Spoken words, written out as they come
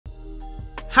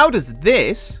How does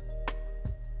this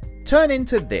turn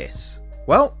into this?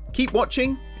 Well, keep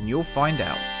watching and you'll find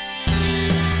out.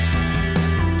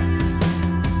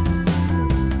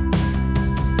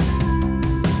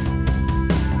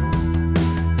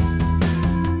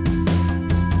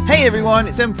 Hey everyone,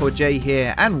 it's M4J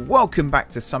here and welcome back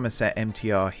to Summerset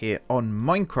MTR here on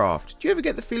Minecraft. Do you ever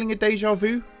get the feeling of deja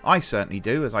vu? I certainly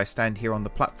do as I stand here on the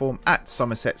platform at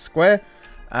Summerset Square.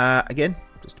 Again,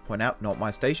 just to point out, not my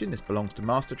station, this belongs to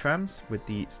Master Trams with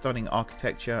the stunning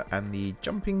architecture and the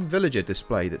jumping villager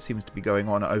display that seems to be going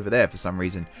on over there for some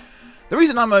reason. The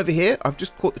reason I'm over here, I've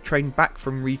just caught the train back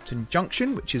from Reefton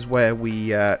Junction, which is where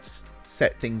we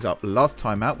set things up last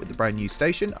time out with the brand new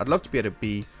station. I'd love to be able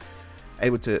to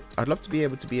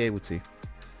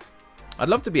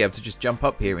just jump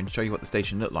up here and show you what the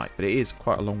station looked like, but it is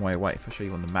quite a long way away. If I show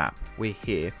you on the map, we're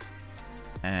here,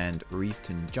 and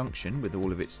Reefton Junction, with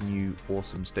all of its new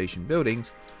awesome station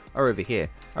buildings, are over here.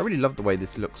 I really love the way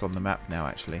this looks on the map now,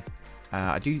 actually.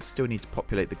 I do still need to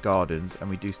populate the gardens, and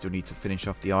we do still need to finish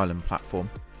off the island platform.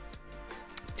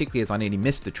 Particularly as I nearly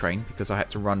missed the train, because I had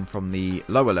to run from the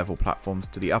lower level platforms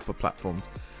to the upper platforms,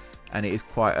 and it is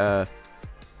quite a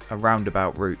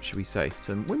roundabout route, should we say.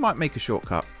 So we might make a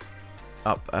shortcut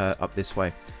up this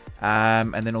way.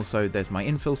 And then also there's my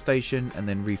infill station, and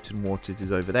then Reefton Waters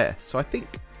is over there. So I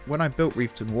think when I built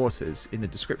Reefton Waters, in the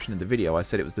description of the video I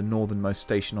said it was the northernmost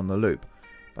station on the loop.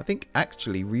 I think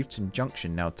actually Reefton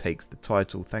Junction now takes the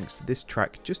title thanks to this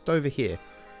track just over here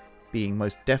being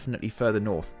most definitely further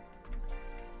north.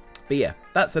 But yeah,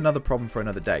 that's another problem for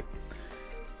another day.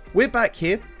 We're back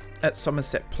here at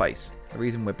Summerset Place. The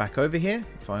reason we're back over here,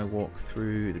 if I walk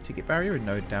through the ticket barrier and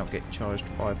no doubt get charged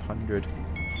 500.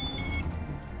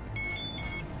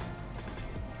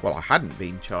 Well, I hadn't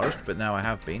been charged, but now I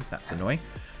have been. That's annoying.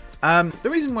 The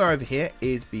reason we're over here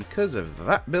is because of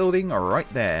that building right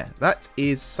there. That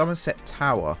is Summerset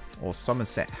Tower, or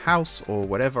Summerset House, or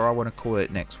whatever I want to call it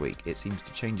next week. It seems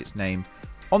to change its name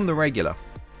on the regular.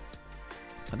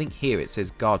 I think here it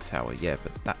says Guard Tower, yeah,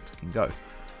 but that can go.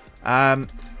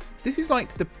 This is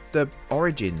like the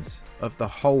origins of the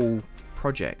whole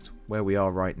project where we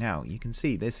are right now. You can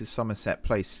see this is Summerset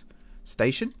Place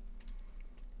Station,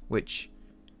 which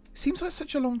seems like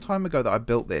such a long time ago that I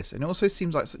built this, and it also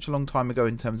seems like such a long time ago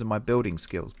in terms of my building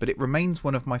skills, but it remains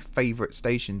one of my favourite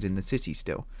stations in the city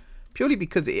still, purely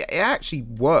because it actually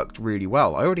worked really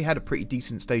well. I already had a pretty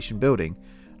decent station building.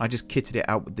 I just kitted it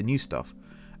out with the new stuff.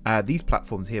 These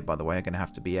platforms here, by the way, are going to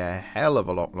have to be a hell of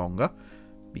a lot longer,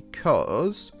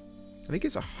 because I think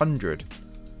it's 100.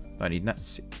 I need that.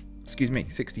 Excuse me,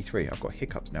 63. I've got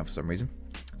hiccups now for some reason.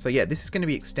 So yeah, this is going to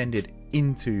be extended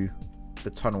into the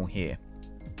tunnel here.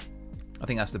 I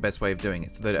think that's the best way of doing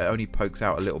it, so that it only pokes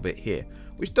out a little bit here,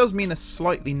 which does mean a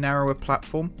slightly narrower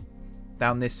platform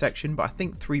down this section, but I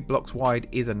think 3 blocks wide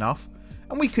is enough,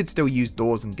 and we could still use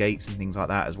doors and gates and things like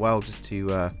that as well, just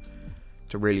to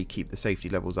really keep the safety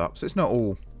levels up. So it's not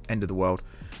all end of the world.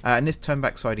 And this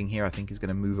turnback siding here, I think, is going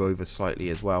to move over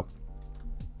slightly as well.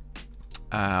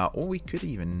 Or we could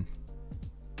even...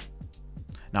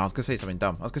 No, I was going to say something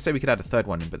dumb. I was going to say we could add a third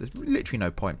one in, but there's literally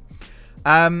no point.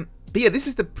 But yeah, this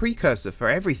is the precursor for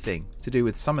everything to do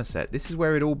with Summerset. This is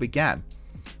where it all began.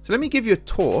 So let me give you a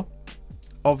tour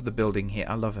of the building here.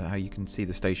 I love how you can see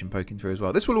the station poking through as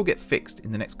well. This will all get fixed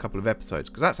in the next couple of episodes,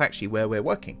 because that's actually where we're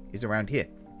working, is around here.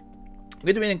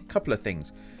 We're doing a couple of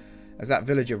things, as that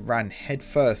villager ran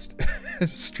headfirst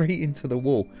straight into the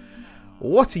wall.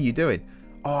 What are you doing?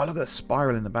 Oh, look at the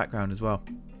spiral in the background as well.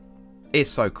 It's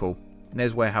so cool. And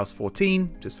there's Warehouse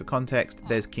 14, just for context.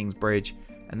 There's King's Bridge.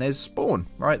 And there's Spawn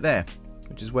right there,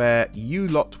 which is where you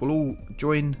lot will all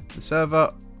join the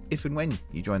server, if and when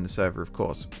you join the server, of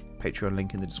course. Patreon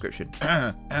link in the description.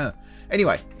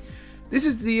 Anyway, this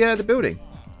is the building.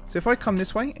 So if I come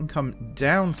this way and come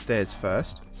downstairs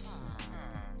first,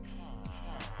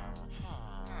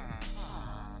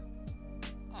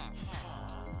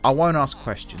 I won't ask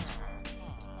questions,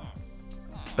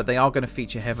 but they are going to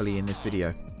feature heavily in this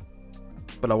video.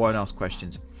 But I won't ask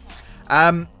questions.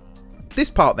 This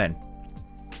part then.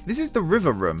 This is the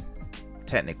river room,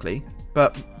 technically.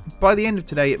 But by the end of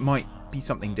today, it might be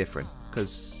something different.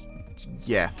 Because,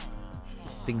 yeah,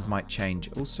 things might change.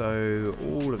 Also,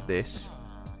 all of this,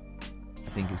 I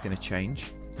think, is going to change.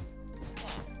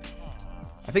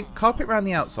 I think carpet around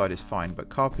the outside is fine, but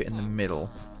carpet in the middle,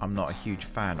 I'm not a huge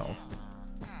fan of.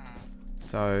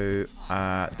 So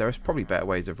there's probably better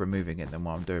ways of removing it than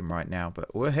what I'm doing right now.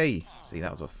 But well, hey, see,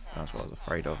 that's what I was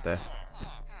afraid of there.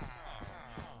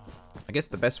 I guess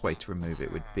the best way to remove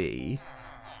it would be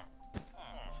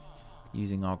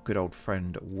using our good old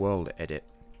friend World Edit.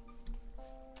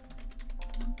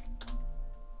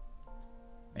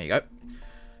 There you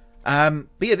go.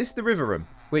 But yeah, this is the river room,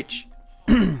 which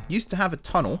used to have a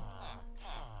tunnel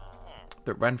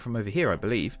that ran from over here, I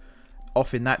believe,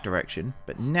 off in that direction.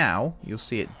 But now you'll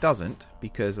see it doesn't,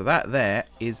 because of that there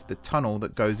is the tunnel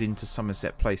that goes into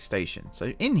Summerset Place Station.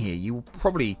 So in here, you will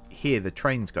probably hear the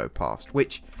trains go past,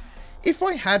 which if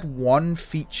I had one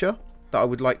feature that I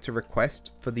would like to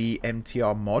request for the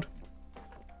MTR mod,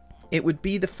 it would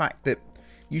be the fact that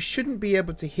you shouldn't be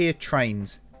able to hear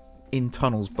trains in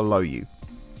tunnels below you.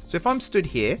 So if I'm stood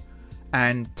here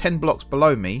and 10 blocks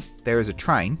below me there is a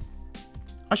train,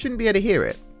 I shouldn't be able to hear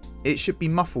it. It should be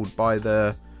muffled by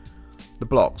the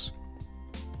blocks.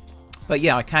 But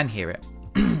yeah, I can hear it.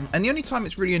 And the only time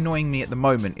it's really annoying me at the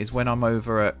moment is when I'm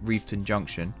over at Reefton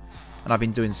Junction and I've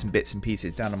been doing some bits and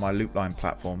pieces down on my loop line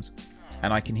platforms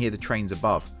and I can hear the trains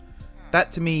above.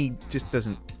 That to me just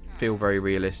doesn't feel very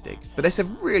realistic. But it's a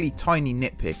really tiny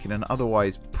nitpick in an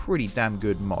otherwise pretty damn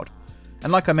good mod.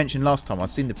 And like I mentioned last time,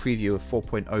 I've seen the preview of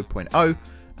 4.0.0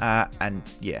 and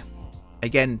yeah.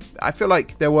 Again, I feel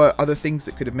like there were other things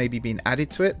that could have maybe been added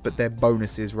to it, but they're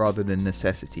bonuses rather than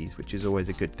necessities, which is always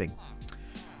a good thing.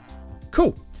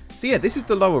 Cool. So yeah, this is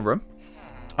the lower room.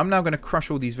 I'm now going to crush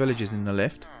all these villagers in the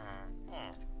lift.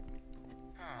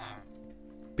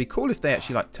 Be cool if they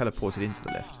actually like teleported into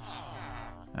the lift.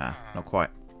 Ah, not quite.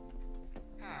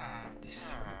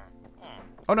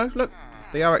 Oh no, look.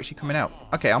 They are actually coming out.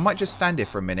 Okay, I might just stand here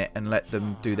for a minute and let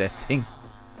them do their thing.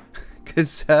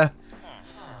 Because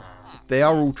they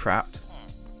are all trapped.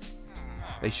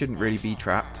 They shouldn't really be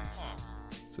trapped.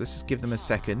 So let's just give them a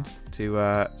second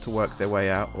to work their way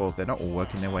out. Well, they're not all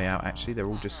working their way out, actually. They're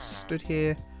all just stood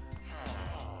here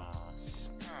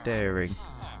staring.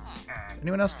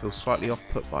 Anyone else feel slightly off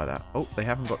put by that? Oh, they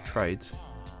haven't got trades.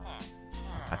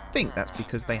 I think that's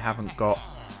because they haven't got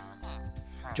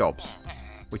jobs,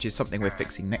 which is something we're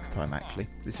fixing next time, actually.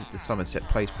 This is the Summerset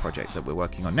Place project that we're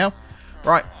working on now.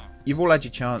 Right, you've all had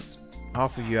your chance.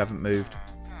 Half of you haven't moved.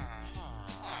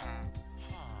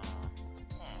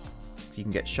 So you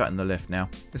can get shut in the lift now.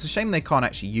 It's a shame they can't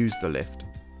actually use the lift.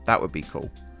 That would be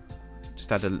cool.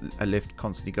 Just add a lift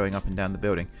constantly going up and down the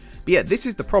building. But yeah, this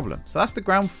is the problem. So that's the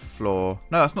ground floor.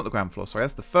 No, that's not the ground floor. Sorry,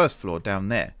 that's the first floor down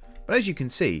there. But as you can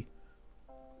see,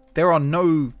 there are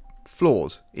no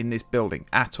floors in this building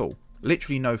at all.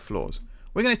 Literally no floors.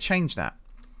 We're going to change that.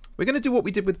 We're going to do what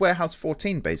we did with Warehouse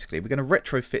 14, basically. We're going to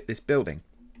retrofit this building.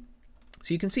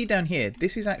 So you can see down here,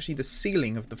 this is actually the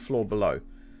ceiling of the floor below.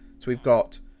 So we've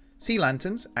got sea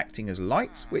lanterns acting as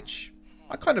lights, which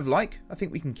I kind of like. I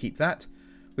think we can keep that.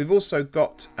 We've also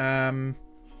got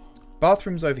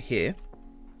bathrooms over here,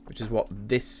 which is what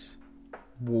this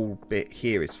wall bit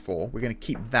here is for. We're going to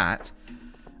keep that.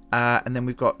 And then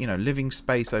we've got, you know, living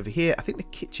space over here. I think the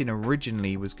kitchen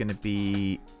originally was going to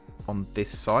be on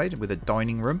this side with a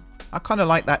dining room. I kind of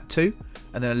like that too.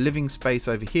 And then a living space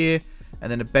over here.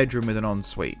 And then a bedroom with an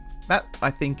ensuite. That, I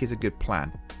think, is a good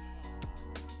plan.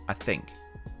 I think.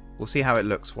 We'll see how it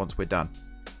looks once we're done.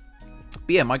 But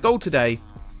yeah, my goal today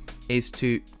is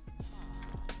to...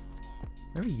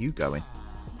 Where are you going?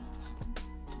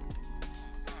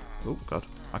 Oh, God.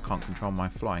 I can't control my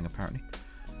flying, apparently.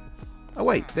 Oh,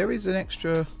 wait. There is an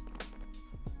extra...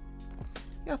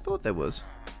 Yeah, I thought there was.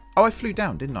 Oh, I flew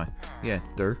down, didn't I? Yeah,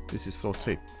 there. This is floor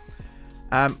 2.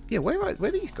 Yeah, where are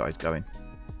these guys going?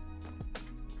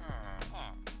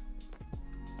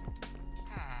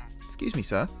 Excuse me,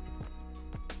 sir.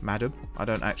 Madam, I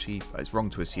don't actually... It's wrong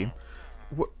to assume.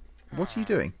 What are you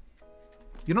doing?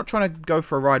 You're not trying to go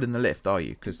for a ride in the lift, are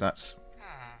you? Because that's...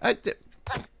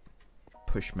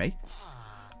 push me.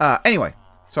 Anyway.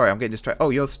 Sorry, I'm getting distracted.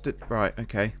 Oh, you're... Right,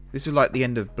 okay. This is like the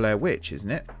end of Blair Witch, isn't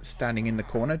it? Standing in the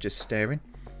corner, just staring.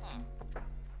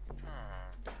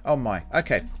 Oh my.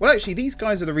 Okay. Well, actually, these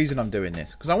guys are the reason I'm doing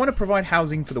this. Because I want to provide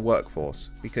housing for the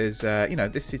workforce. Because, you know,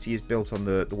 this city is built on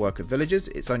the work of villagers.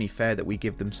 It's only fair that we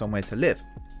give them somewhere to live.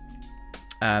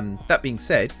 That being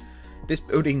said, this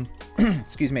building...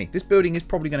 excuse me. This building is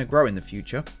probably going to grow in the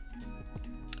future.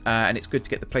 And it's good to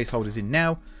get the placeholders in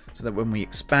now. So that when we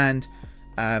expand,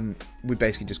 we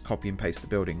basically just copy and paste the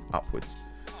building upwards.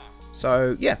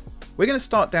 So, yeah. We're going to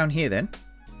start down here then.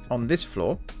 On this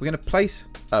floor. We're going to place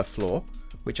a floor,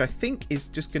 which I think is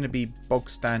just going to be bog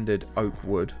standard oak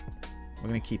wood. We're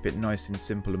going to keep it nice and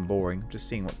simple and boring. Just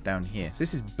seeing what's down here. So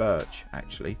this is birch,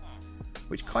 actually,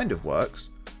 which kind of works,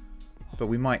 but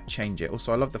we might change it.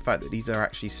 Also, I love the fact that these are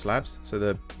actually slabs, so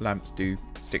the lamps do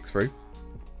stick through.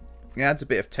 It adds a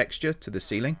bit of texture to the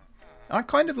ceiling. I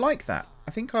kind of like that.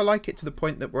 I think I like it to the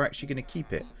point that we're actually going to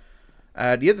keep it.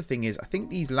 The other thing is, I think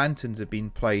these lanterns have been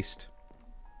placed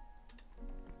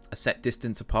a set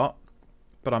distance apart.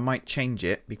 but I might change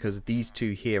it because these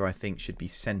two here I think should be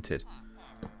centered.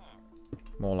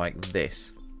 More like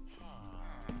this.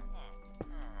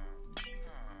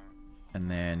 And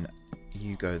then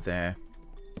you go there.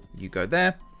 You go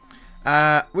there.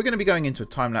 We're going to be going into a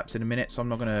time lapse in a minute, so I'm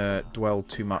not going to dwell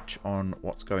too much on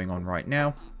what's going on right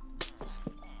now.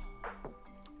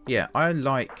 Yeah, I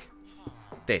like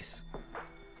this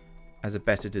as a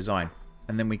better design.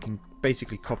 And then we can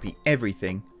basically copy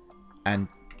everything and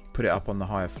put it up on the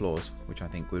higher floors, which I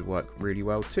think would work really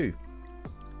well too.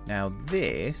 Now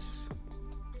this,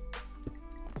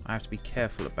 I have to be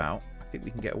careful about. I think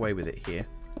we can get away with it here.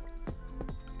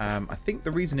 I think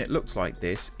the reason it looks like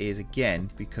this is,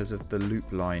 again, because of the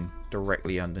loop line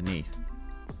directly underneath.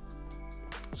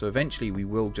 So eventually we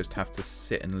will just have to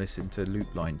sit and listen to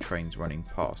loop line trains running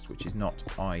past, which is not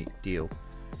ideal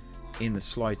in the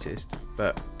slightest,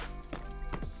 but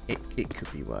it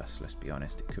could be worse, let's be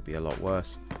honest. It could be a lot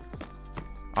worse.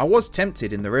 I was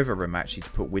tempted in the river room actually to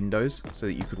put windows so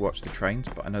that you could watch the trains,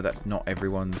 but I know that's not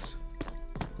everyone's...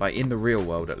 Like, in the real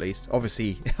world, at least.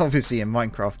 Obviously in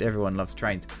Minecraft, everyone loves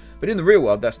trains. But in the real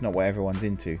world, that's not what everyone's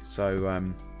into.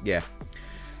 So, yeah.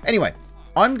 Anyway,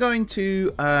 I'm going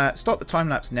to start the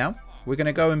time-lapse now. We're going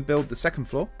to go and build the second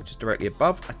floor, which is directly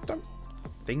above. I don't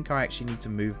think I actually need to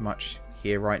move much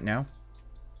here right now.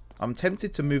 I'm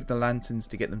tempted to move the lanterns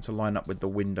to get them to line up with the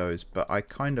windows, but I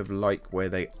kind of like where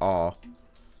they are.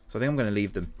 So I think I'm going to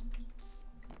leave them.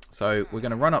 So we're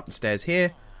going to run up the stairs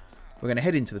here. We're going to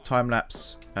head into the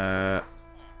time-lapse.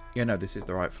 You know this is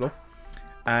the right floor.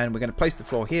 And we're going to place the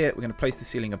floor here. We're going to place the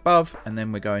ceiling above. And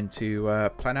then we're going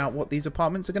to plan out what these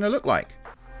apartments are going to look like.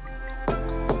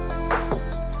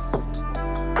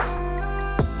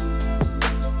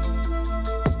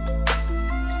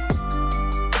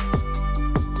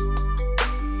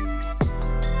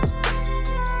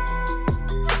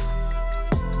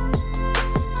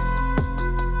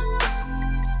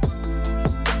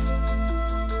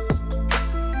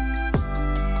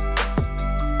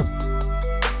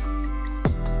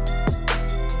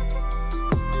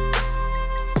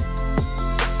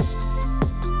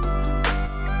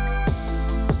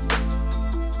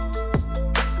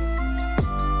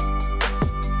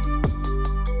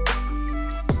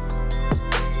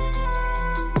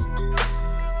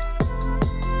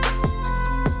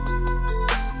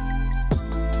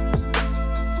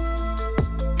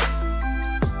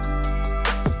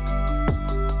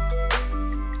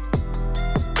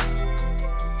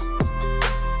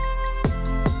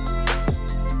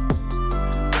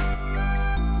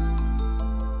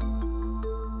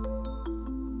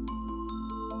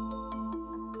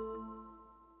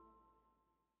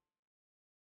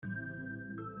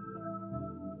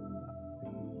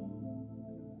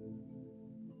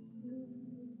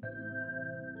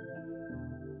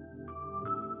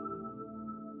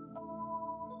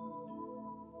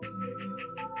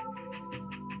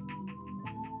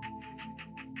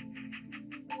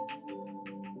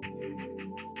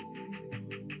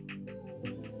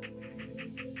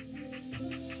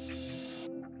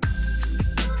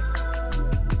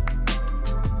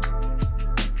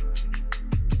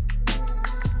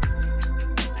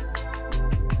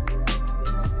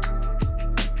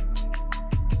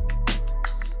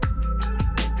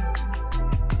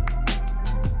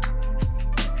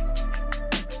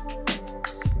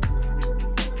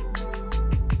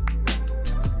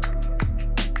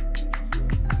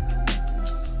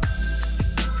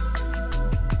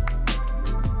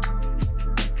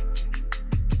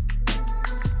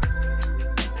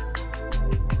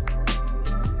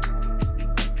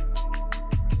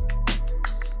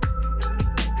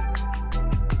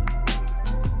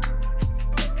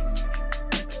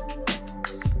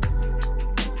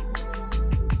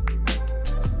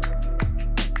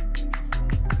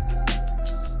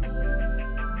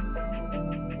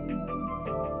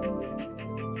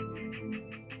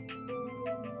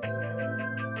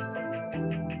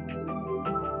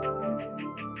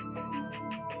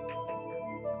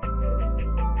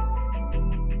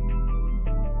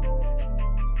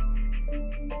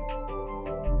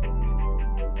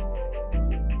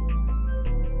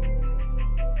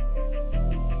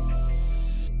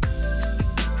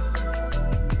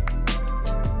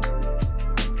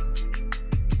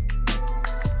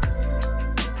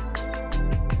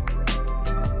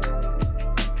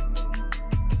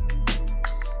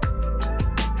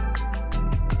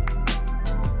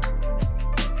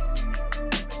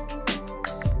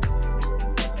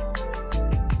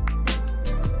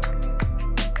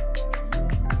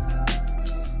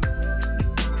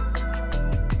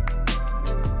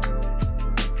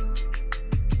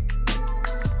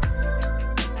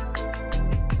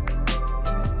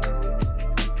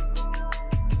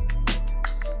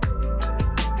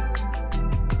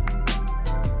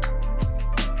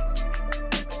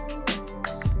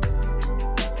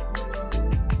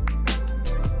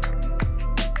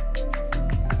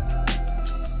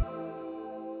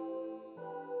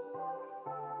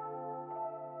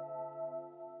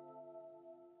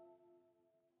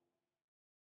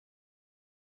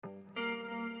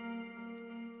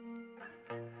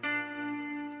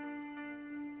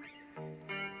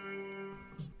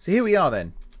 So here we are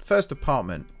then. First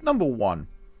apartment. Number 1.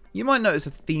 You might notice a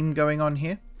theme going on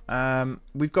here.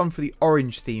 We've gone for the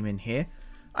orange theme in here.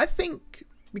 I think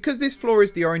because this floor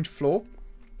is the orange floor,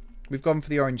 we've gone for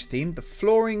the orange theme. The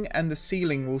flooring and the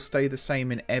ceiling will stay the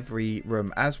same in every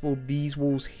room, as will these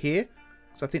walls here.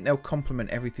 So I think they'll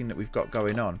complement everything that we've got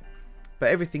going on.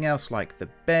 But everything else, like the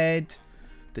bed,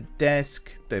 the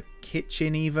desk, the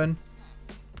kitchen even,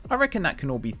 I reckon that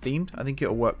can all be themed. I think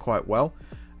it'll work quite well.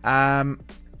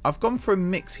 I've gone for a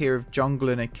mix here of jungle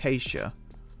and acacia.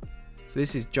 So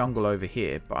this is jungle over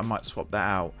here, but I might swap that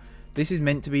out. This is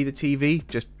meant to be the TV.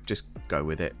 Just go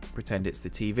with it. Pretend it's the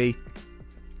TV.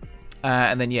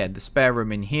 And then, yeah, the spare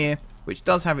room in here, which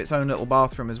does have its own little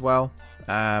bathroom as well.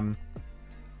 Do you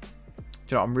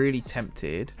know, I'm really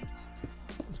tempted.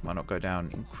 This might not go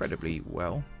down incredibly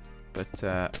well, but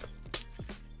we'll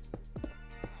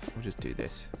just do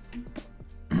this.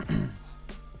 And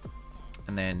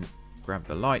then grab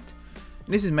the light.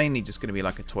 And this is mainly just going to be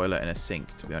like a toilet and a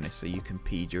sink, to be honest, so you can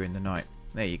pee during the night.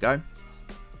 There you go.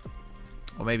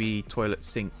 Or maybe toilet,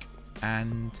 sink,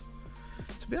 and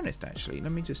to be honest, actually,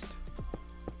 let me just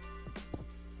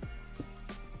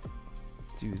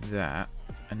do that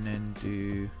and then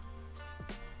do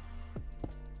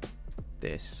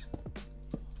this.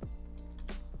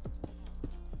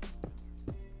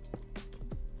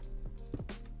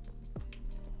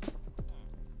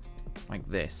 Like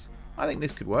this. I think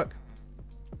this could work.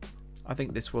 I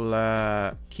think this will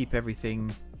keep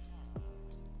everything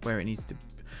where it needs to.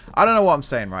 I don't know what I'm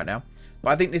saying right now,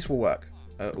 but I think this will work.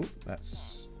 Oh,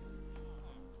 that's.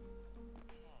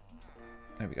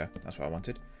 There we go. That's what I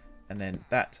wanted. And then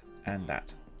that and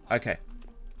that. Okay.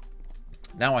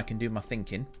 Now I can do my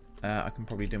thinking. I can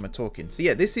probably do my talking. So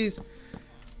yeah, this is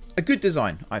a good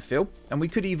design, I feel. And we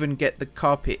could even get the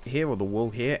carpet here or the wall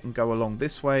here and go along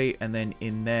this way and then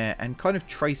in there and kind of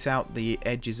trace out the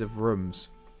edges of rooms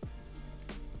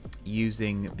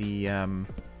using the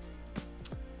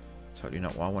totally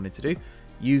not what I wanted to do,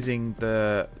 using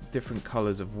the different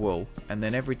colors of wool. And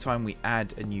then every time we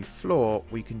add a new floor,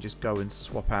 we can just go and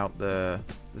swap out the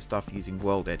stuff using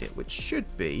world edit, which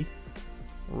should be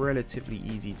relatively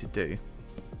easy to do.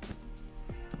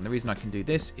 And the reason I can do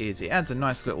this is it adds a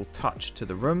nice little touch to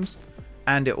the rooms,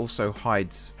 and it also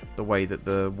hides the way that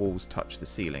the walls touch the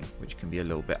ceiling, which can be a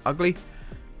little bit ugly.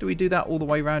 Do we do that all the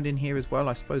way around in here as well?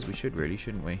 I suppose we should really,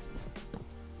 shouldn't we?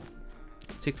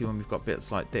 Particularly when we've got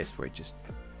bits like this where it just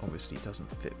obviously doesn't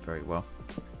fit very well.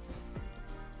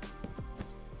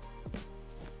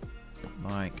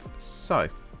 Like so.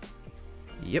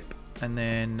 Yep. And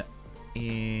then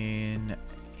in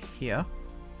here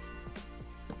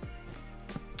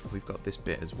we've got this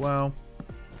bit as well.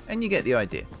 And you get the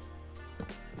idea.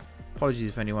 Apologies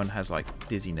if anyone has like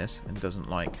dizziness and doesn't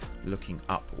like looking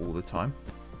up all the time.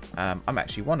 I'm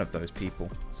actually one of those people,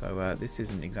 so this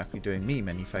isn't exactly doing me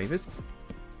many favours.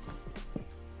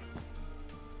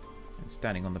 And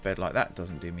standing on the bed like that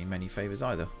doesn't do me many favours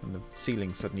either, and the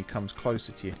ceiling suddenly comes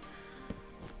closer to you.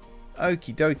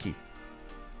 Okie dokie.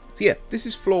 So yeah, this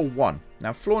is floor 1.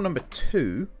 Now floor number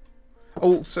 2...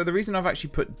 Oh, so the reason I've actually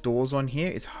put doors on here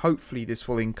is hopefully this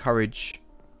will encourage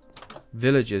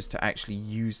villagers to actually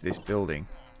use this building.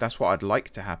 That's what I'd like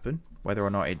to happen. Whether or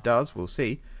not it does, we'll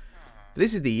see.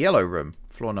 This is the yellow room,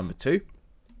 floor number 2.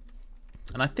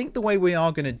 And I think the way we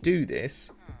are going to do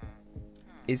this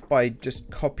is by just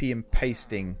copy and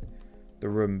pasting the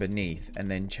room beneath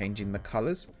and then changing the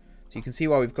colours. So you can see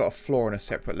why we've got a floor on a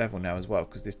separate level now as well,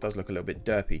 because this does look a little bit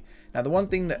derpy. Now the one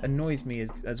thing that annoys me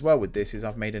as well with this is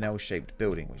I've made an L-shaped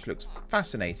building, which looks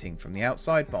fascinating from the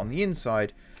outside, but on the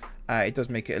inside it does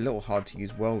make it a little hard to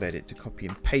use world edit to copy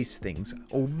and paste things.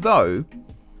 Although,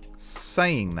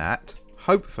 saying that,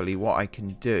 hopefully what I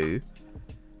can do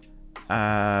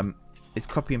is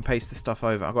copy and paste the stuff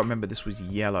over. I've got to remember this was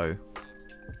yellow,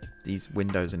 these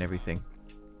windows and everything.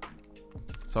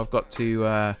 So I've got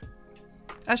to...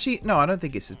 Actually, no, I don't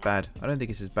think it's as bad. I don't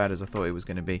think it's as bad as I thought it was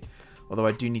going to be. Although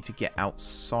I do need to get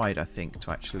outside, I think,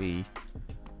 to actually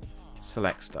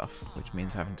select stuff. Which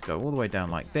means having to go all the way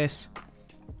down like this.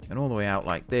 And all the way out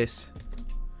like this.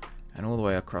 And all the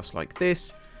way across like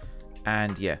this.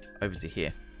 And yeah, over to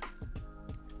here.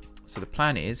 So the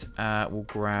plan is, we'll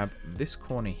grab this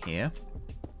corner here.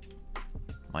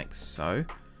 Like so.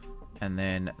 And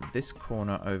then this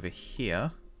corner over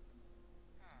here.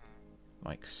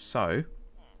 Like so.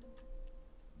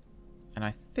 And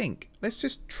I think, let's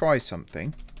just try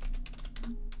something.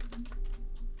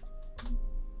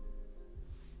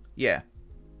 Yeah.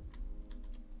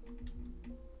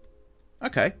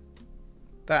 Okay.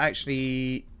 That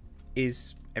actually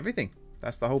is everything.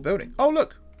 That's the whole building. Oh,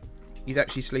 look. He's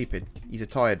actually sleeping. He's a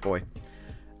tired boy.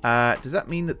 Does that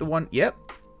mean that the one... Yep.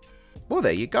 Well,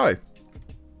 there you go.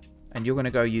 And you're going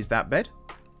to go use that bed.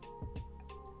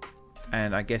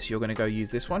 And I guess you're going to go use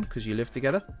this one because you live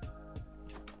together.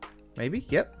 Maybe?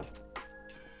 Yep.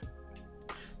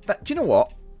 Do you know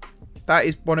what? That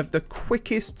is one of the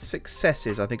quickest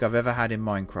successes I think I've ever had in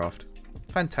Minecraft.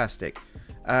 Fantastic.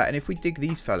 And if we dig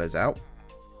these fellas out,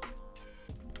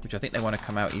 which I think they want to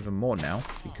come out even more now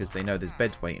because they know there's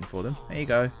beds waiting for them. There you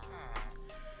go.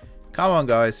 Come on,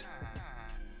 guys.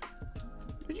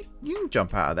 You can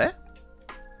jump out of there.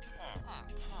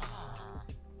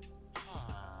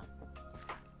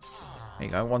 There you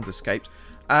go. One's escaped.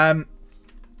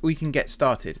 We can get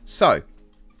started. So,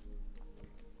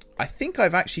 I think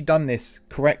I've actually done this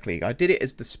correctly. I did it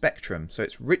as the spectrum. So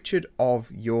it's Richard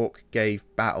of York gave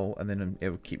battle, and then it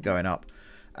will keep going up.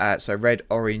 So red,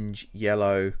 orange,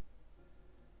 yellow,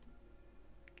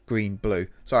 green, blue.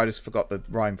 So I just forgot the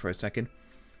rhyme for a second.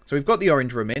 So we've got the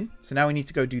orange room in. So now we need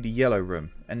to go do the yellow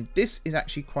room. And this is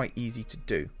actually quite easy to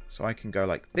do. So I can go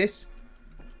like this.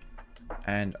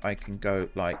 And I can go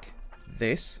like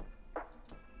this.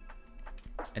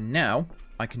 And now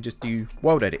I can just do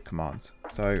world edit commands.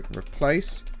 So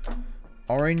replace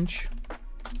orange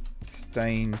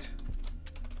stained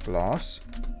glass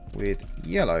with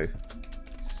yellow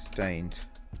stained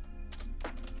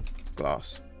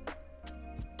glass.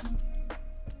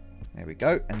 There we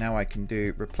go. And now I can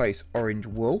do replace orange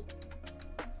wool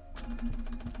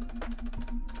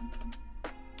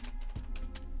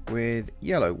with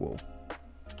yellow wool.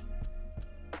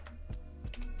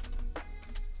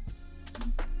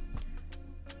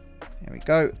 There we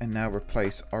go. And now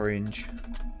replace orange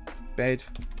bed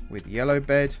with yellow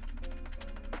bed.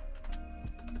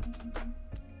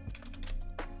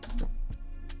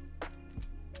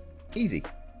 Easy.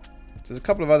 So there's a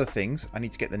couple of other things I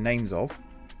need to get the names of,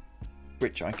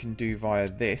 which I can do via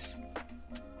this.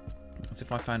 So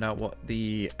if I find out what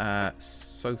the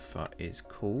sofa is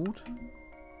called,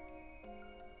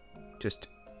 just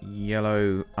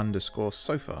yellow underscore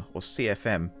sofa, or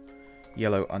CFM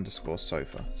yellow underscore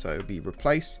sofa. So it would be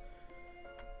replace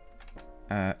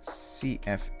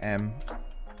CFM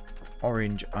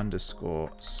orange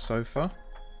underscore sofa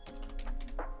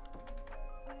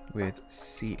with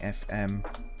CFM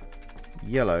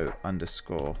yellow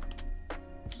underscore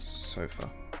sofa.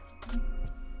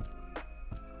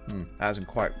 That hasn't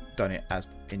quite done it as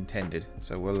intended,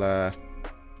 so we'll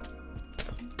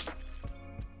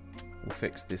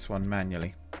fix this one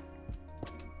manually.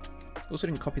 Also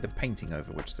didn't copy the painting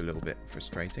over, which is a little bit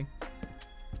frustrating.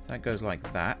 So that goes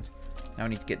like that. Now I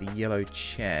need to get the yellow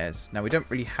chairs. Now we don't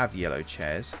really have yellow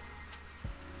chairs.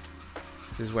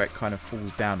 This is where it kind of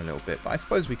falls down a little bit, but I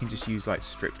suppose we can just use like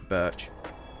stripped birch.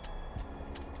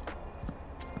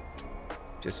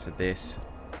 Just for this.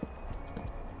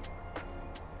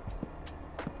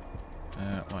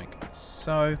 Like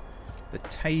so. The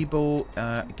table,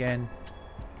 again,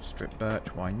 stripped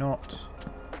birch, why not?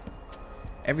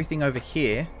 Everything over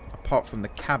here, apart from the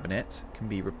cabinet, can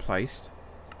be replaced.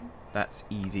 That's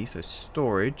easy. So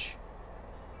storage.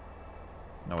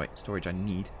 No, wait, storage I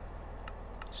need.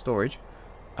 Storage.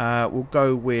 We'll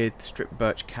go with stripped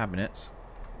birch cabinets.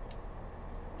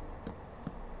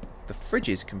 The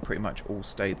fridges can pretty much all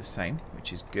stay the same,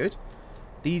 which is good.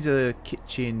 These are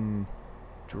kitchen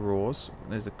drawers.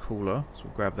 There's a cooler, so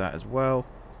we'll grab that as well.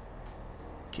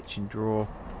 Kitchen drawer.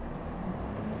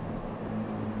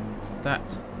 So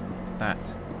that.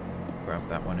 Grab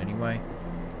that one anyway.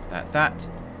 That.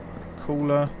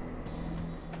 Cooler.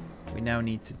 We now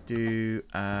need to do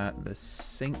the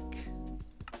sink,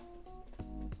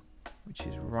 which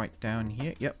is right down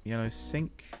here. Yep, yellow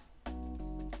sink.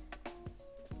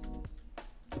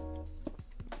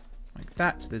 Like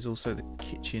that. There's also the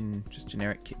kitchen, just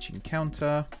generic kitchen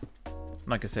counter.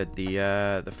 Like I said,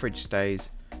 the fridge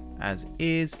stays as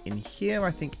is. In here,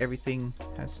 I think everything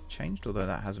has changed, although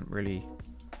that hasn't really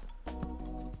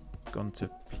gone to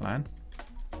plan.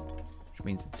 Which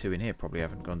means the two in here probably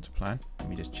haven't gone to plan. Let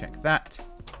me just check that.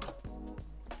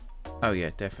 Oh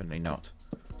yeah, definitely not.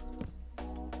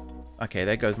 Okay,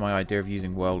 there goes my idea of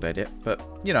using world edit, but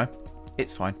you know,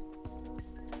 it's fine.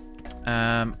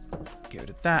 Get rid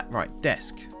of that. Right,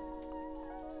 desk.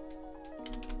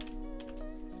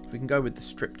 We can go with the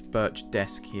stripped birch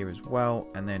desk here as well,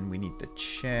 and then we need the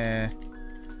chair.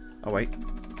 Oh wait,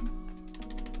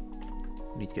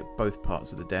 we need to get both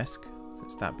parts of the desk. So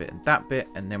it's that bit,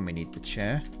 and then we need the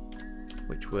chair,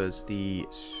 which was the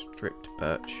stripped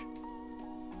birch.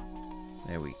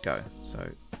 There we go. So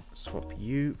swap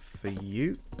you for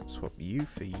you, swap you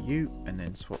for you, and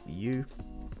then swap you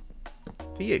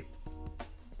for you.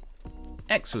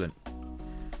 Excellent.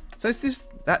 So is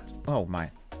this that? Oh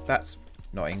my! that's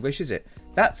not English, is it?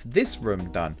 That's this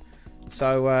room done.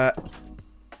 So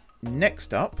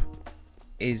next up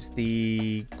is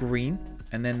the green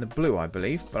and then the blue, I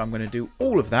believe. But I'm going to do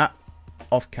all of that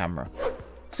off camera.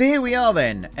 So here we are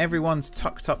then. Everyone's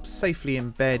tucked up safely in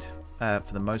bed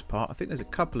for the most part. I think there's a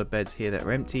couple of beds here that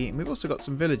are empty. And we've also got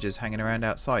some villagers hanging around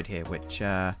outside here, which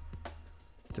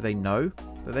do they know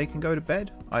that they can go to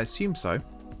bed? I assume so.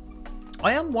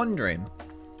 I am wondering,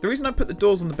 the reason I put the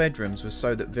doors on the bedrooms was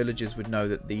so that villagers would know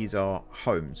that these are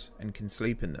homes and can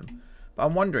sleep in them. But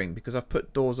I'm wondering, because I've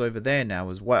put doors over there now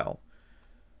as well,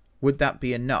 would that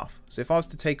be enough? So if I was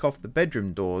to take off the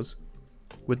bedroom doors,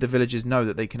 would the villagers know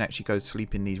that they can actually go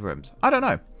sleep in these rooms? I don't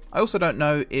know. I also don't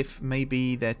know if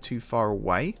maybe they're too far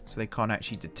away, so they can't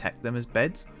actually detect them as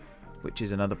beds, which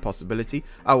is another possibility.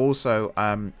 Oh, also,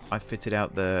 I fitted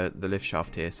out the lift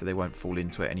shaft here, so they won't fall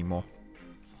into it anymore.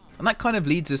 And that kind of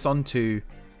leads us on to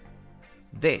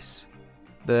this.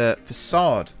 The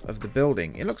facade of the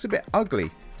building. It looks a bit ugly,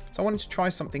 so I wanted to try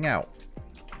something out.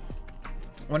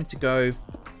 I wanted to go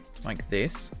like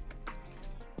this.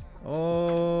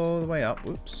 All the way up.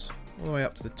 Whoops. All the way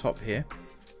up to the top here.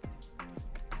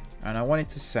 And I wanted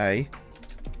to say,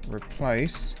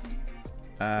 replace...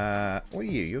 what are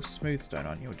you? You're smooth stone,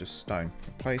 aren't you? Or just stone?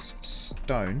 Replace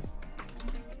stone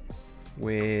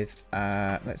with,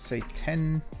 let's say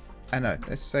 10... no,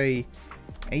 let's say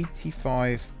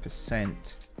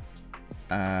 85%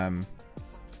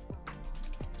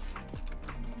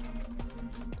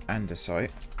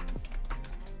 andesite.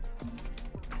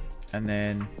 And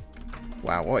then,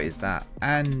 wow, what is that?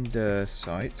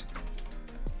 Andesite.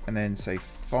 And then say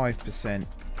 5%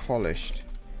 polished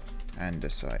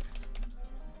andesite.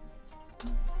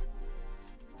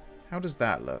 How does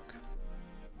that look?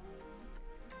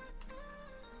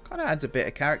 Kind of adds a bit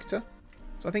of character.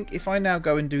 So I think if I now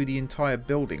go and do the entire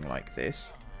building like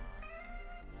this,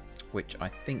 which I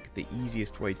think the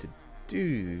easiest way to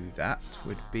do that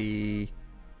would be...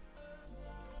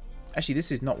 Actually,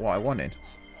 this is not what I wanted.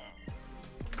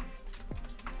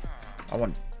 I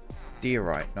want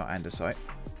diorite, not andesite.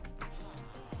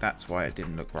 That's why it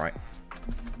didn't look right.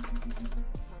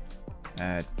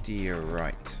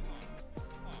 Diorite.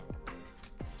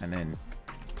 And then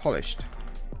polished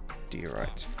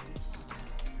diorite.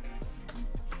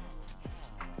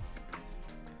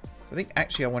 I think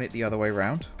actually I want it the other way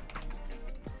around.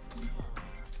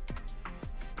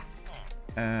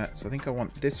 So I think I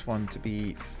want this one to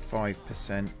be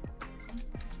 5%.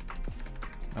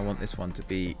 I want this one to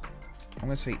be, I'm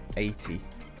going to say 80. It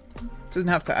doesn't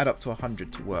have to add up to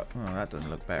 100 to work. Oh, that doesn't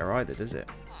look better either, does it?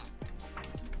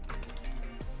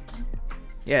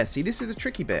 Yeah, see, this is the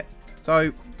tricky bit.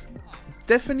 So,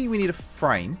 definitely we need a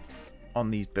frame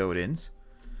on these buildings.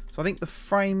 So I think the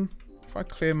frame, if I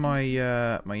clear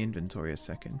my my inventory a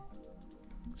second.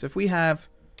 So if we have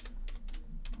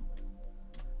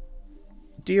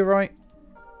diorite,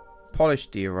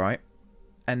 polished diorite,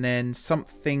 and then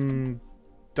something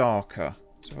darker.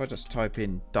 So if I just type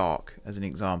in dark as an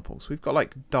example. So we've got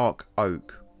like dark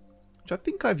oak, which I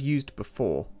think I've used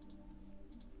before.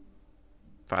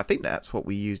 I think that's what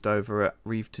we used over at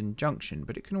Reeveton Junction,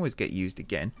 but it can always get used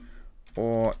again.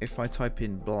 Or if I type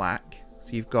in black,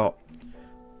 so you've got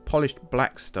polished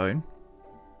black stone,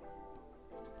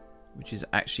 which is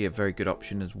actually a very good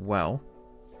option as well.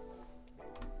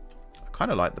 I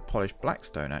kind of like the polished black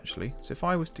stone actually. So if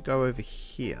I was to go over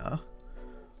here,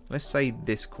 let's say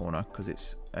this corner, because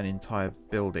it's an entire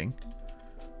building,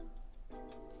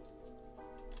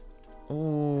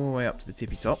 all the way up to the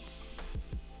tippy top.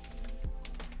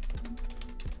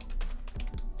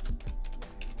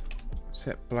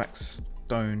 Set black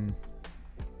stone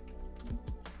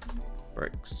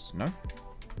bricks. No?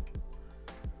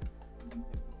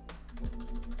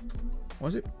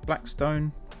 Was it black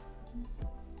stone?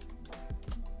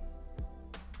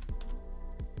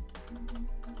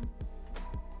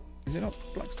 Is it not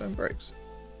black stone bricks?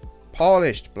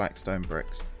 Polished black stone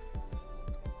bricks.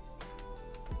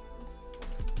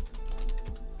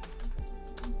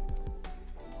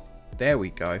 There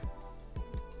we go.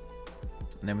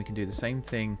 And then we can do the same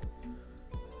thing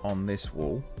on this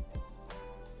wall.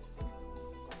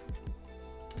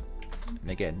 And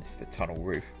again, this is the tunnel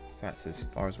roof. So that's as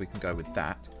far as we can go with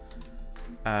that.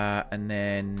 And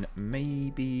then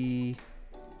maybe...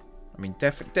 I mean,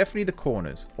 definitely the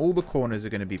corners. All the corners are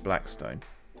going to be black stone.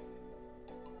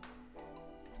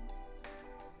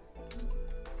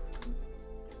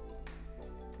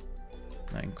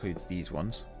 That includes these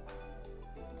ones.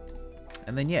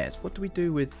 And then, yes, what do we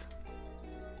do with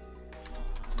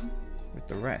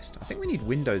the rest? I think we need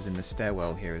windows in the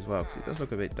stairwell here as well, because it does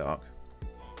look a bit dark.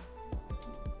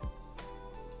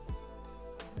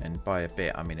 and by a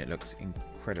bit, I mean it looks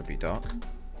incredibly dark.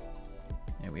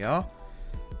 Here we are.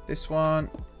 This one,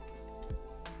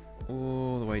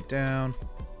 all the way down,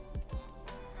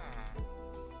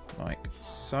 like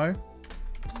so.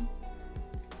 I've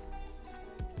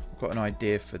got an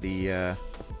idea for the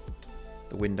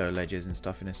window ledges and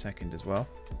stuff in a second as well.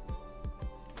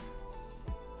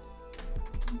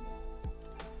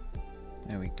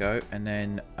 There we go. And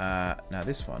then now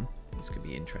this one, this could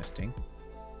be interesting.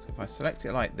 So if I select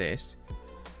it like this,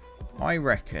 I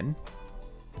reckon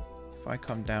if I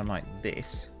come down like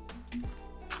this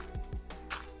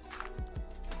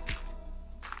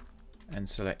and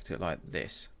select it like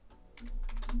this,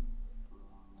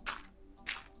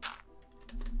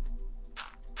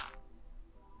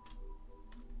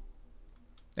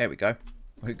 there we go.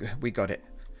 We got it.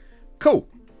 Cool.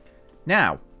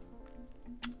 Now,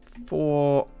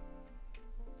 for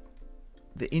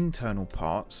the internal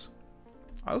parts,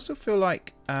 I also feel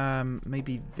like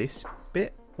maybe this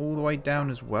bit all the way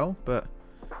down as well, but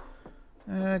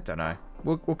I don't know.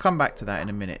 We'll come back to that in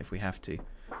a minute if we have to.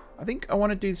 I think I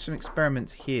want to do some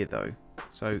experiments here though.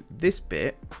 So this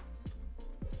bit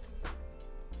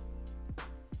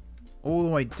all the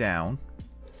way down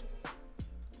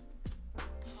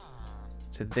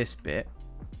to this bit.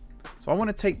 So I want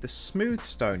to take the smooth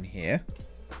stone here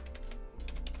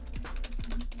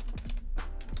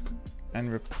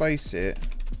and replace it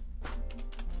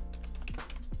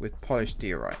with polished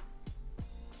diorite.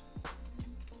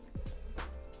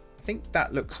 I think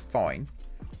that looks fine.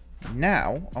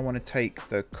 Now I want to take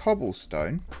the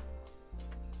cobblestone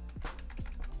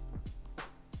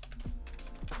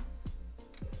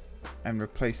and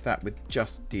replace that with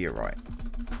just diorite.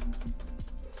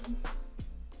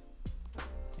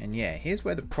 And yeah, here's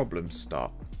where the problems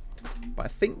start. But I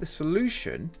think the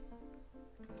solution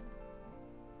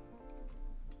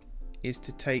is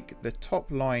to take the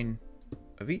top line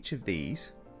of each of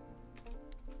these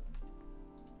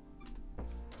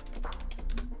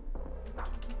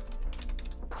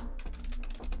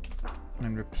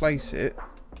and replace it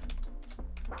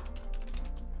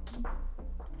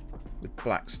with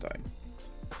blackstone.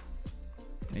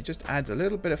 And it just adds a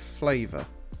little bit of flavour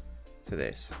to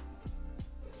this.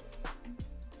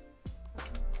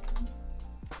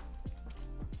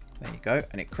 There you go,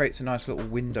 and it creates a nice little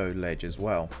window ledge as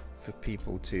well for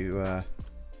people to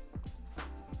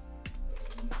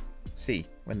see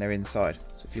when they're inside.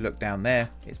 So if you look down there,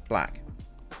 it's black,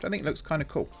 which I think looks kind of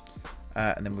cool.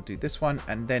 And then we'll do this one,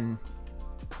 and then,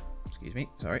 excuse me,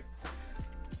 sorry,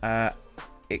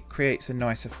 it creates a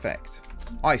nice effect,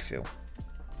 I feel.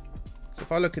 So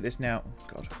if I look at this now,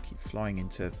 God, I keep flying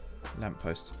into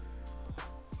lampposts.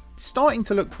 It's starting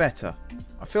to look better.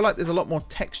 I feel like there's a lot more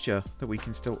texture that we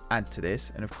can still add to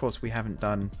this, and of course we haven't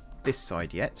done this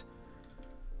side yet,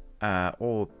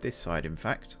 or this side in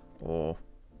fact, or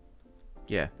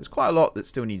yeah, there's quite a lot that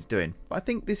still needs doing, but I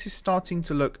think this is starting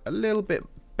to look a little bit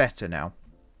better now.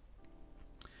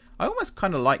 I almost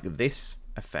kind of like this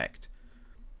effect,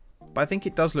 but I think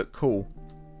it does look cool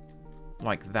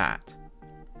like that.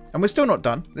 And we're still not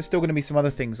done. There's still going to be some other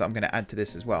things that I'm going to add to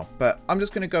this as well. But I'm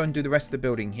just going to go and do the rest of the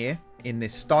building here in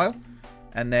this style.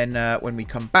 And then when we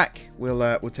come back,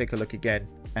 we'll take a look again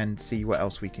and see what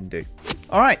else we can do.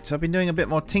 Alright, so I've been doing a bit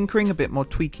more tinkering, a bit more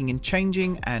tweaking and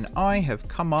changing. And I have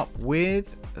come up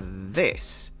with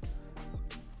this.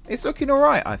 It's looking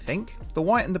alright, I think. The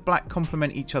white and the black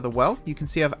complement each other well. You can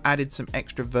see I've added some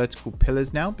extra vertical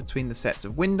pillars now between the sets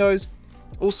of windows.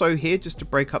 Also here, just to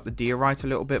break up the diorite a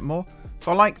little bit more.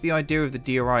 So I like the idea of the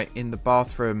diorite in the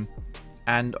bathroom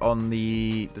and on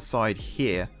the side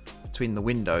here between the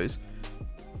windows.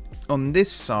 On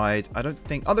this side, I don't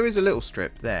think... Oh, there is a little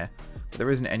strip there, but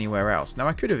there isn't anywhere else. Now,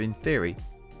 I could have, in theory,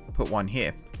 put one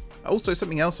here. Also,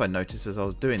 something else I noticed as I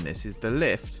was doing this is the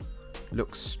lift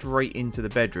looks straight into the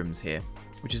bedrooms here,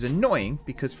 which is annoying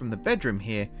because from the bedroom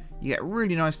here, you get a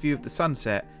really nice view of the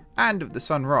sunset and of the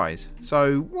sunrise.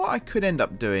 So what I could end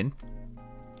up doing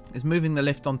is moving the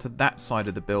lift onto that side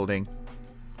of the building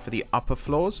for the upper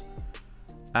floors.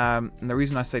 And the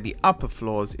reason I say the upper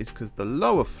floors is because the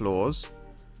lower floors,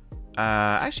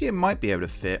 actually it might be able to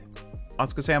fit. I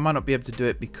was going to say I might not be able to do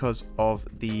it because of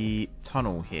the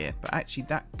tunnel here, but actually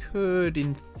that could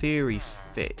in theory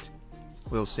fit.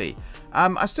 We'll see.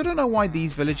 I still don't know why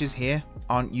these villages here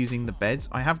aren't using the beds.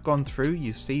 I have gone through,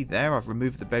 you see there, I've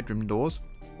removed the bedroom doors.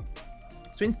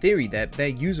 So in theory, they're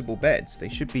usable beds. They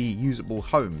should be usable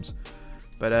homes,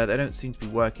 but they don't seem to be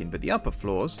working. But the upper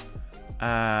floors,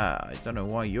 I don't know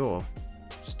why you're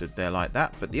stood there like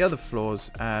that, but the other floors,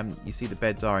 you see the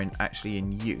beds are actually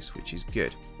in use, which is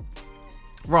good.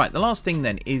 Right, the last thing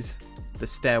then is the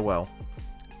stairwell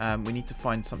we need to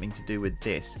find something to do with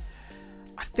this.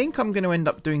 I think I'm going to end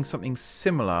up doing something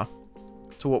similar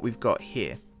to what we've got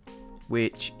here,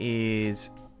 which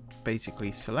is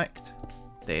basically select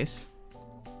this,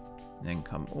 then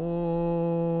come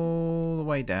all the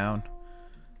way down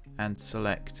and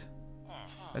select,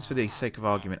 let's for the sake of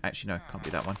argument, actually no, can't be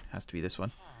that one, it has to be this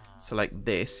one. Select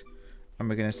this, and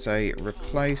we're going to say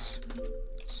replace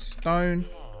stone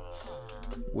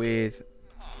with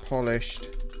polished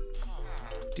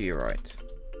diorite.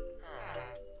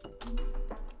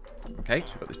 Okay, so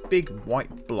we've got this big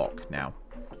white block now,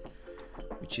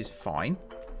 which is fine.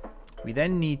 We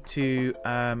then need to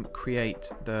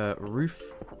create the roof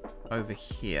over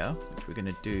here, which we're going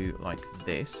to do like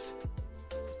this.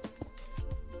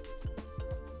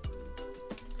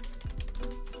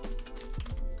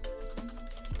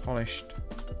 Polished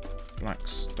black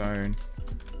stone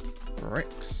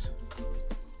bricks.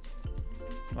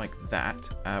 Like that.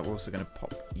 We're also going to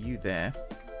pop you there.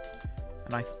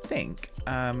 And I think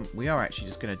we are actually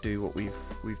just going to do what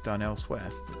we've done elsewhere,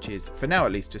 which is, for now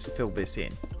at least, just fill this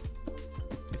in.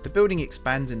 If the building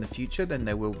expands in the future, then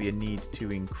there will be a need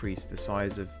to increase the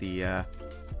size of the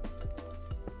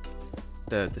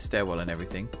stairwell and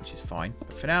everything, which is fine.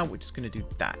 But for now, we're just going to do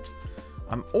that.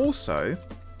 I'm also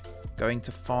going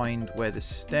to find where the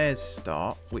stairs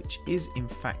start, which is in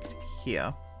fact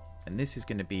here. And this is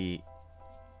going to be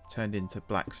turned into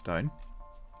black stone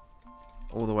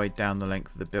all the way down the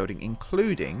length of the building,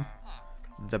 including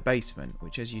the basement,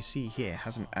 which, as you see here,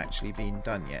 hasn't actually been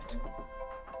done yet.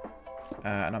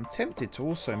 And I'm tempted to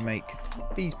also make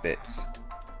these bits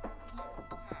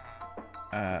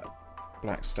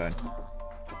black stone.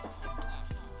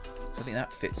 So I think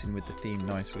that fits in with the theme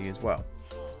nicely as well.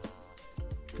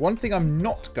 One thing I'm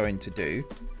not going to do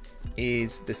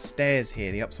is the stairs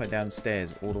here, the upside down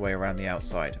stairs all the way around the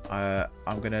outside.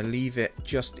 I'm going to leave it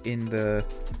just in the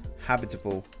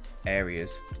habitable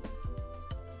areas.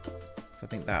 So I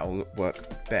think that will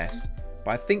work best.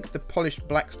 But I think the polished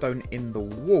blackstone in the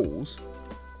walls,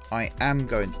 I am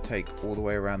going to take all the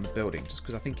way around the building, just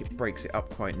because I think it breaks it up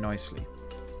quite nicely.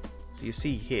 So you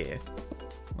see here,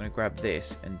 I'm going to grab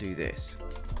this and do this.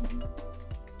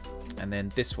 And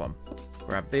then this one,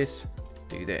 grab this,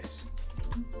 do this.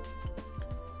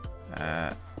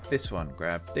 This one,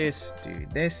 grab this, do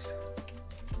this.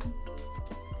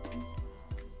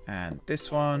 And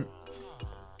this one.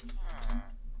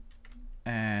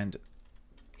 And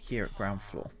here at ground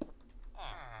floor,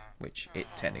 which it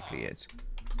technically is.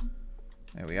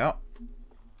 There we are.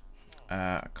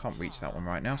 I can't reach that one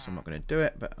right now, so I'm not going to do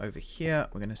it. But over here,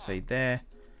 we're going to say there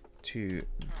to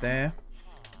there.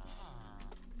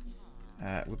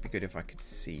 It would be good if I could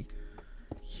see.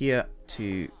 Here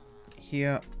to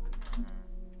here.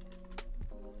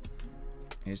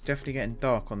 It's definitely getting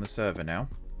dark on the server now.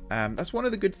 That's one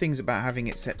of the good things about having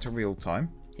it set to real time,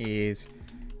 is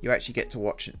you actually get to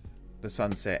watch the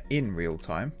sunset in real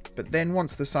time. But then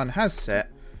once the sun has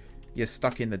set, you're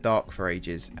stuck in the dark for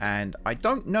ages. And I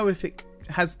don't know if it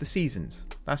has the seasons.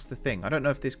 That's the thing. I don't know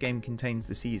if this game contains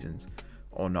the seasons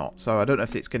or not. So I don't know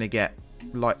if it's going to get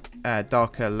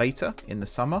darker later in the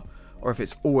summer, or if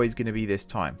it's always going to be this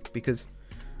time. Because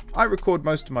I record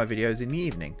most of my videos in the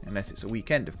evening, unless it's a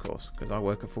weekend, of course, because I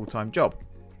work a full-time job.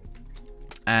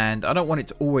 And I don't want it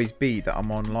to always be that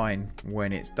I'm online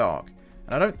when it's dark.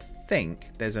 And I don't think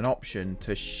there's an option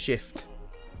to shift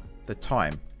the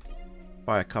time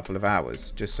by a couple of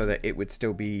hours, just so that it would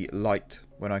still be light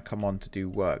when I come on to do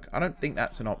work. I don't think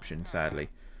that's an option, sadly.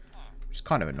 Which is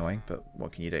kind of annoying, but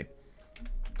what can you do?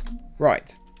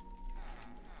 Right.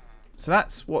 So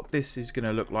that's what this is going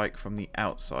to look like from the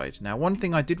outside. Now, one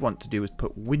thing I did want to do was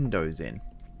put windows in.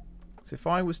 So if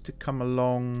I was to come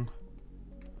along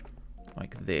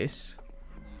like this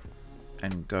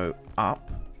and go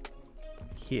up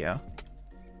here,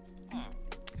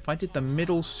 if I did the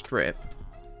middle strip,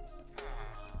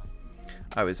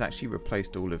 oh, it's actually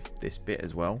replaced all of this bit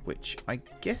as well, which I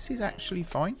guess is actually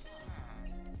fine.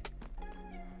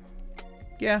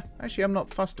 Yeah, actually I'm not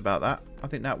fussed about that. I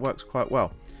think that works quite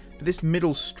well. But this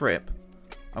middle strip,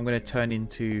 I'm going to turn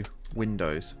into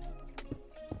windows.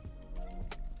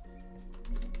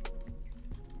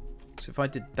 So if I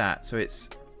did that, so it's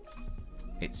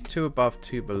 2 above,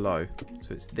 2 below.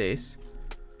 So it's this,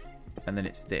 and then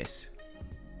it's this.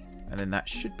 And then that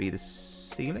should be the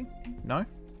ceiling? No?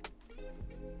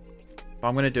 But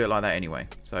I'm going to do it like that anyway.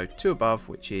 So 2 above,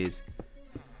 which is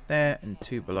there, and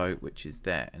 2 below, which is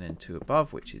there. And then 2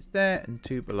 above, which is there, and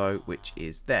 2 below, which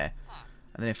is there.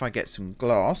 And then if I get some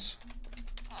glass,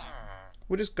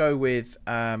 we'll just go with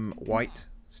white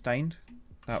stained.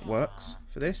 That works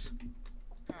for this.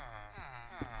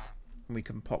 And we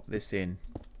can pop this in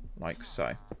like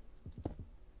so.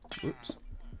 Whoops.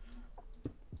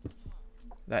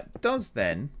 That does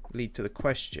then lead to the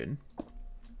question,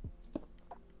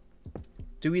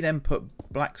 do we then put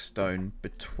blackstone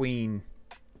between...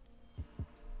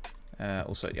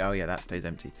 also, oh yeah, that stays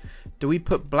empty. Do we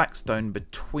put blackstone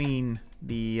between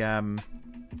the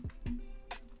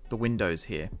windows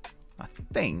here? I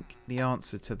think the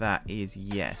answer to that is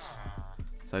yes.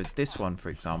 So this one, for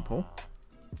example,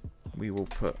 we will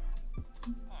put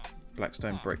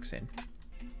blackstone bricks in.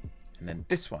 And then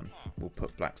this one, we'll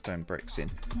put blackstone bricks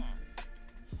in.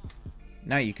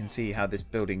 Now you can see how this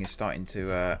building is starting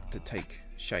to take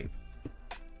shape.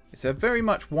 It's a very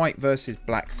much white versus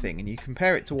black thing, and you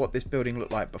compare it to what this building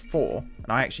looked like before. And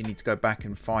I actually need to go back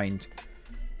and find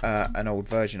an old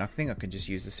version. I think I can just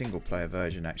use the single player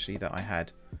version actually that I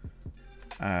had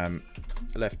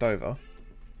left over.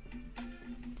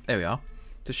 There we are,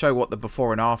 to show what the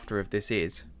before and after of this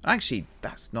is. Actually,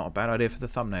 that's not a bad idea for the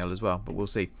thumbnail as well, but we'll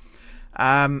see.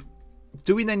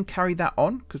 Do we then carry that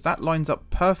on? Because that lines up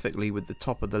perfectly with the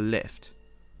top of the lift.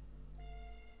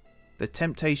 The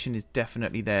temptation is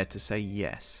definitely there to say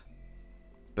yes,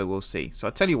 but we'll see. So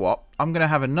I'll tell you what, I'm going to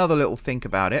have another little think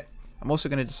about it. I'm also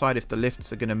going to decide if the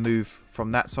lifts are going to move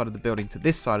from that side of the building to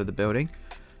this side of the building.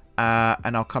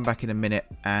 And I'll come back in a minute,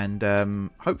 and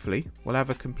hopefully we'll have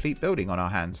a complete building on our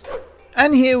hands.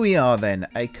 And here we are then,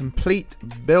 a complete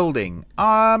building.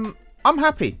 I'm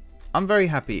happy. I'm very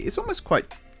happy. It's almost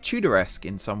quite Tudor-esque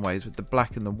in some ways with the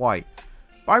black and the white.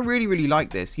 But I really, really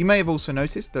like this. You may have also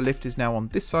noticed the lift is now on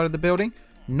this side of the building,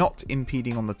 not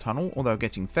impeding on the tunnel, although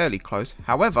getting fairly close.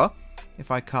 However,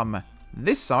 if I come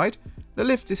this side, the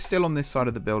lift is still on this side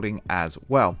of the building as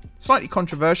well. Slightly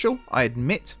controversial, I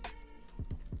admit.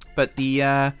 But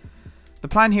the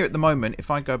plan here at the moment,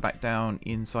 if I go back down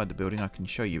inside the building, I can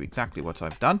show you exactly what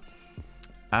I've done.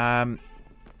 I've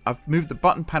moved the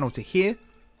button panel to here.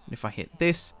 And if I hit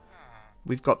this,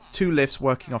 we've got two lifts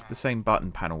working off the same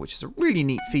button panel, which is a really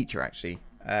neat feature, actually.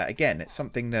 Again, it's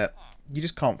something that you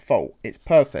just can't fault. It's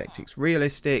perfect. It's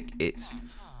realistic. It's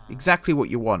exactly what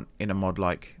you want in a mod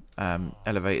like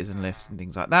elevators and lifts and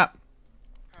things like that.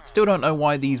 Still don't know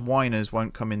why these whiners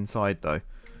won't come inside, though.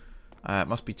 It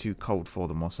must be too cold for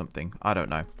them or something. I don't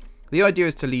know. The idea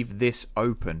is to leave this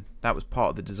open. That was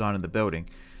part of the design of the building.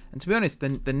 And to be honest,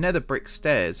 the nether brick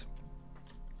stairs,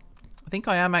 I think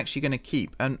I am actually going to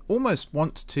keep and almost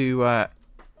want to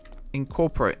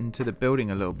incorporate into the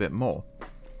building a little bit more.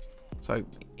 So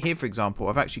here, for example,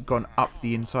 I've actually gone up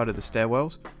the inside of the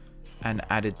stairwells and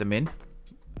added them in,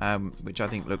 which I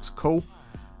think looks cool.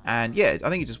 And yeah, I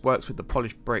think it just works with the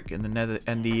polished brick and the nether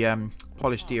and the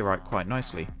polished diorite quite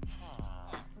nicely.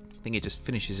 I think it just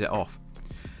finishes it off.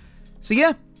 So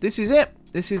yeah, this is it.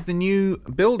 This is the new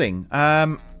building.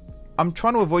 I'm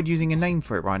trying to avoid using a name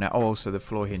for it right now. Oh, also the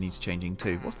floor here needs changing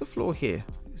too. What's the floor here?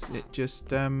 Is it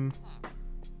just it's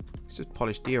just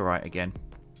polished diorite again,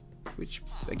 which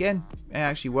again it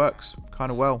actually works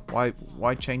kind of well.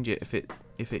 Why change it if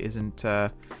it isn't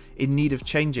in need of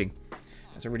changing?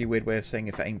 That's a really weird way of saying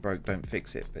if it ain't broke, don't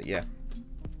fix it. But yeah,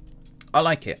 I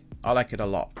like it. I like it a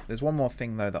lot. There's one more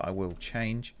thing though that I will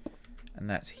change, and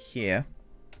that's here.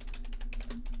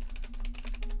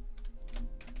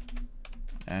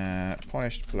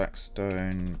 Polished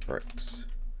blackstone bricks,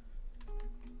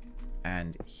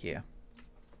 and here.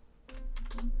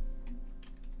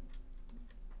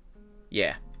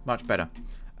 Yeah, much better.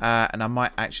 And I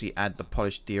might actually add the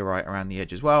polished diorite around the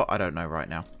edge as well. I don't know right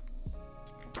now,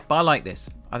 but I like this.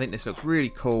 I think this looks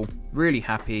really cool. Really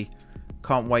happy.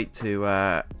 Can't wait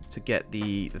to get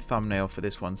the thumbnail for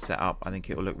this one set up. I think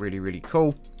it will look really, really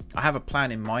cool. I have a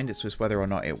plan in mind. It's just whether or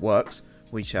not it works,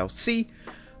 we shall see.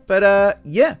 But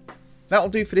yeah, that'll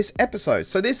do for this episode.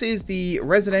 So this is the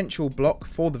residential block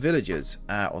for the villagers,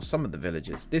 or some of the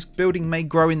villagers. This building may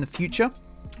grow in the future.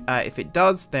 If it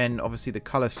does, then obviously the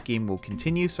color scheme will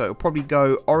continue. So it'll probably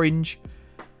go orange,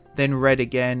 then red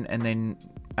again, and then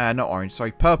not orange,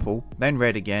 sorry, purple, then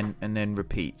red again, and then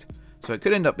repeat. So it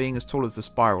could end up being as tall as the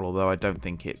spiral, although I don't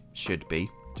think it should be,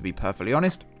 to be perfectly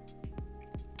honest.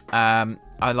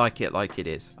 I like it like it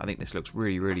is. I think this looks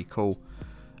really, really cool.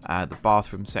 The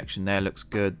bathroom section there looks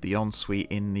good. The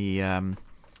ensuite in the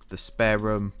spare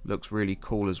room looks really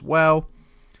cool as well.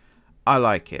 I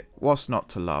like it. What's not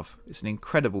to love? It's an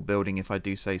incredible building, if I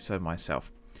do say so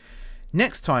myself.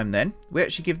 Next time, then, we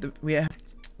actually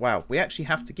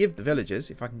have to give the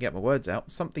villagers, if I can get my words out,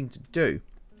 something to do.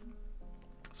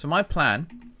 So my plan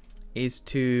is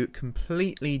to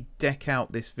completely deck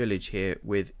out this village here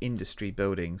with industry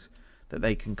buildings that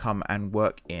they can come and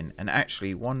work in. And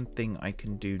actually, one thing I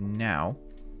can do now,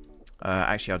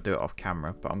 Actually, I'll do it off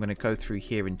camera, but I'm going to go through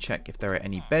here and check if there are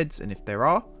any beds, and if there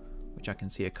are, which I can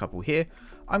see a couple here,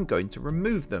 I'm going to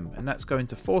remove them, and that's going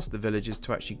to force the villagers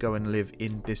to actually go and live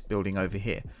in this building over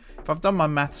here. If I've done my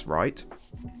maths right,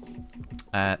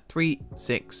 3,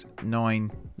 6,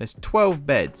 9, there's 12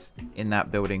 beds in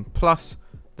that building, plus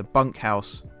the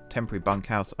bunkhouse, temporary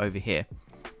bunkhouse over here.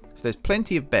 So there's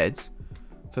plenty of beds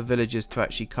for villagers to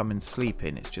actually come and sleep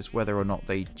in. It's just whether or not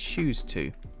they choose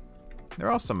to.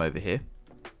 There are some over here,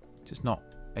 just not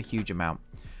a huge amount.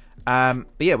 But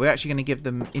yeah, we're actually going to give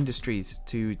them industries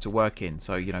to work in.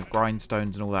 So, you know,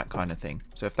 grindstones and all that kind of thing.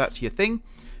 So if that's your thing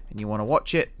and you want to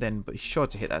watch it, then be sure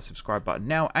to hit that subscribe button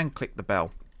now and click the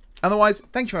bell. Otherwise,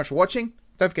 thanks very much for watching.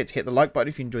 Don't forget to hit the like button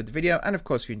if you enjoyed the video. And of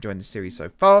course, if you enjoyed the series so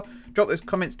far, drop those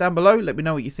comments down below. Let me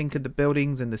know what you think of the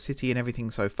buildings and the city and everything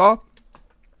so far.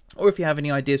 Or if you have any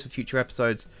ideas for future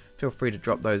episodes, feel free to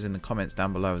drop those in the comments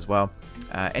down below as well.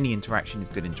 Any interaction is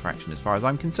good interaction as far as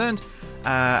I'm concerned.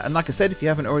 And like I said, if you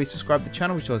haven't already subscribed to the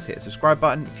channel, be sure to hit the subscribe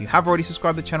button. If you have already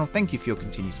subscribed to the channel, thank you for your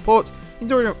continued support.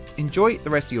 Enjoy the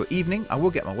rest of your evening. I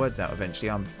will get my words out eventually,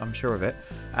 I'm sure of it.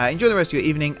 Enjoy the rest of your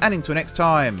evening, and until next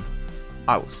time,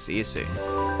 I will see you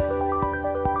soon.